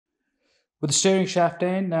With the steering shaft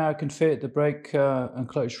in, now I can fit the brake and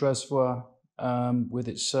clutch reservoir with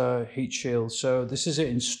its heat shield. So this is it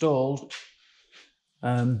installed.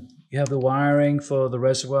 You have the wiring for the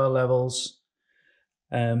reservoir levels.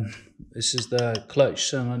 This is the clutch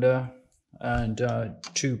cylinder and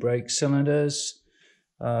two brake cylinders.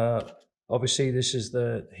 Obviously this is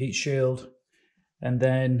the heat shield. And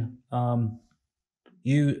then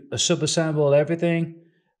you sub-assemble everything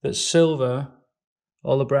that's silver,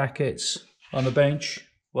 all the brackets on the bench.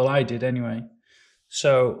 Well, I did anyway.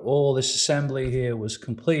 So all this assembly here was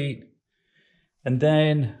complete. And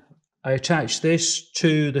then I attached this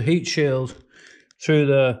to the heat shield through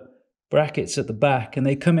the brackets at the back, and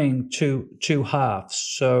they come in two halves.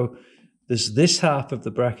 So there's this half of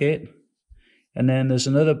the bracket, and then there's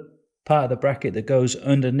another part of the bracket that goes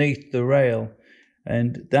underneath the rail,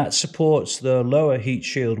 and that supports the lower heat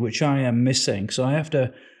shield, which I am missing. So I have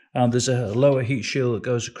to, there's a lower heat shield that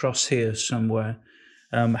goes across here somewhere,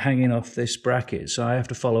 hanging off this bracket. So I have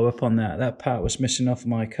to follow up on that. That part was missing off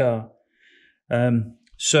my car.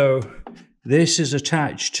 So this is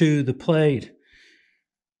attached to the plate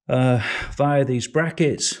via these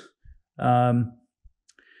brackets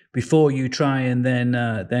before you try and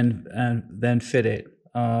then fit it.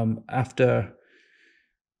 After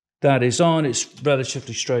that is on, it's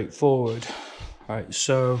relatively straightforward. All right,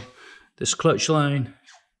 so this clutch line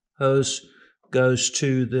hose goes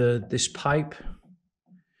to this pipe.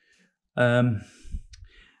 Then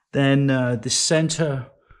the center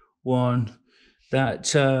one,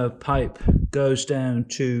 that pipe goes down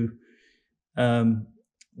to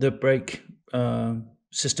the brake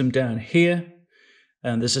system down here,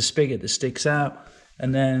 and there's a spigot that sticks out,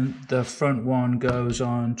 and then the front one goes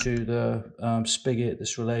on to the spigot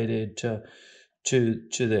that's related to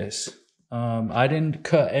this. I didn't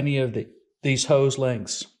cut any of these hose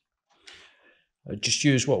lengths. I just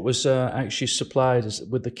used what was actually supplied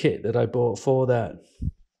with the kit that I bought for that.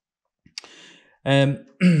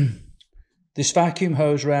 This vacuum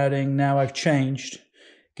hose routing, now I've changed,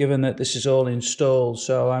 given that this is all installed.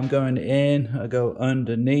 So I'm going in, I go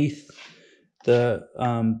underneath the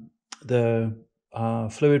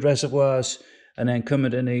fluid reservoirs, and then come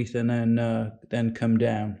underneath, and then come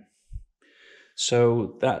down.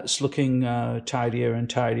 So that's looking tidier and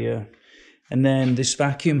tidier. And then this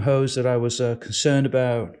vacuum hose that I was concerned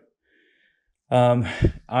about,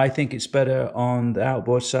 I think it's better on the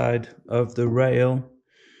outboard side of the rail,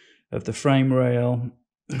 of the frame rail.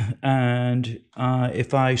 And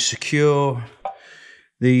if I secure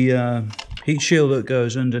the heat shield that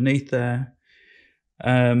goes underneath there,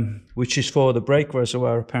 which is for the brake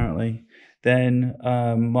reservoir apparently, then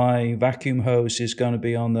my vacuum hose is going to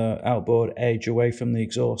be on the outboard edge away from the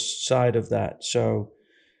exhaust side of that. So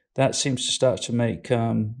that seems to start to make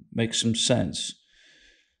some sense.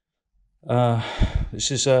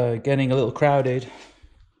 This is getting a little crowded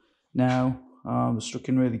now. It's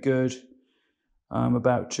looking really good. I'm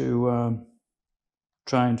about to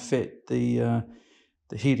try and fit the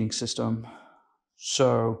heating system.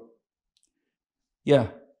 So yeah,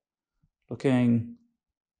 looking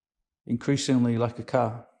increasingly like a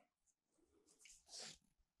car.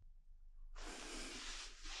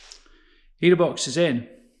 Heater box is in.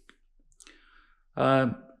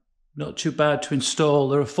 Not too bad to install.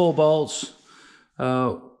 There are 4 bolts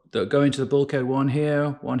that go into the bulkhead. One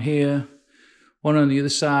here, one on the other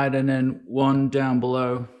side, and then one down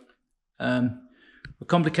below. The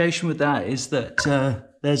complication with that is that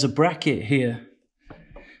there's a bracket here,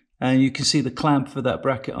 and you can see the clamp for that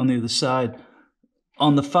bracket on the other side.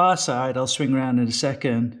 On the far side, I'll swing around in a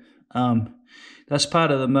second, that's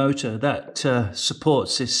part of the motor that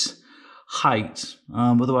supports this height,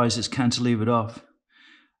 otherwise it's cantilevered off.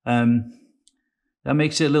 That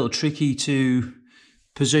makes it a little tricky to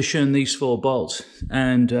position these 4 bolts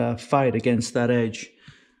and fight against that edge.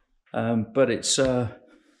 But it's, I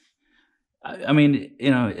mean, you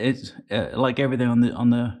know, it's like everything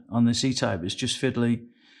on the C-type, it's just fiddly.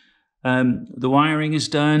 The wiring is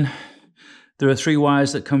done. There are 3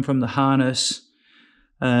 wires that come from the harness,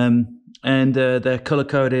 and they're color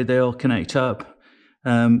coded. They all connect up.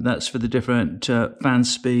 That's for the different fan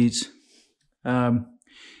speeds.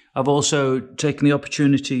 I've also taken the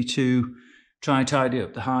opportunity to try and tidy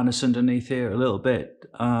up the harness underneath here a little bit.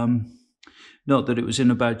 Not that it was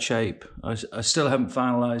in a bad shape. I still haven't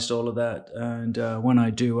finalized all of that, and when I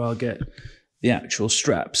do, I'll get the actual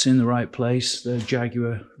straps in the right place, the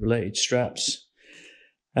Jaguar related straps.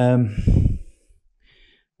 That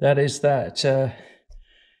is that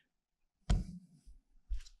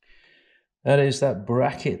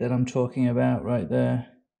bracket that I'm talking about right there.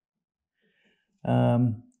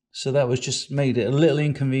 So that was just made it a little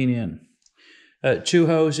inconvenient. Two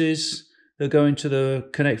hoses. They're going to the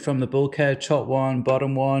connect from the bulkhead, top one,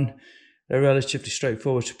 bottom one. They're relatively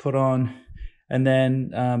straightforward to put on. And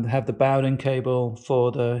then have the Bowden cable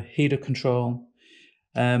for the heater control.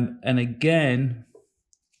 And again,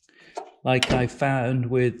 like I found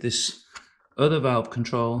with this other valve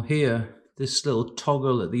control here, this little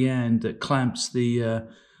toggle at the end that clamps the,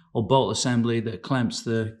 or bolt assembly that clamps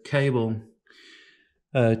the cable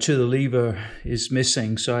to the lever is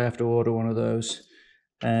missing. So I have to order one of those.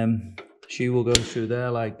 She will go through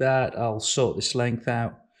there like that. I'll sort this length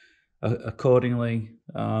out accordingly.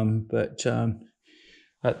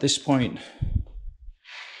 At this point,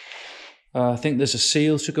 I think there's a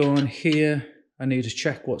seal to go on here. I need to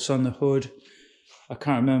check what's on the hood. I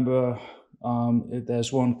can't remember if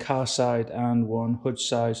there's one car side and one hood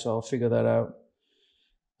side, so I'll figure that out.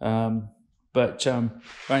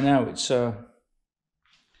 Right now it's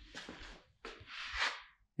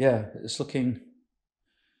yeah, it's looking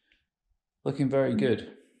very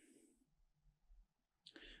good.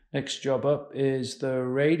 Next job up is the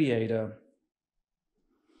radiator.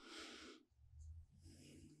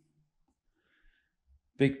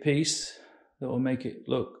 Big piece that will make it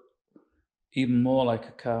look even more like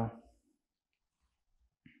a car.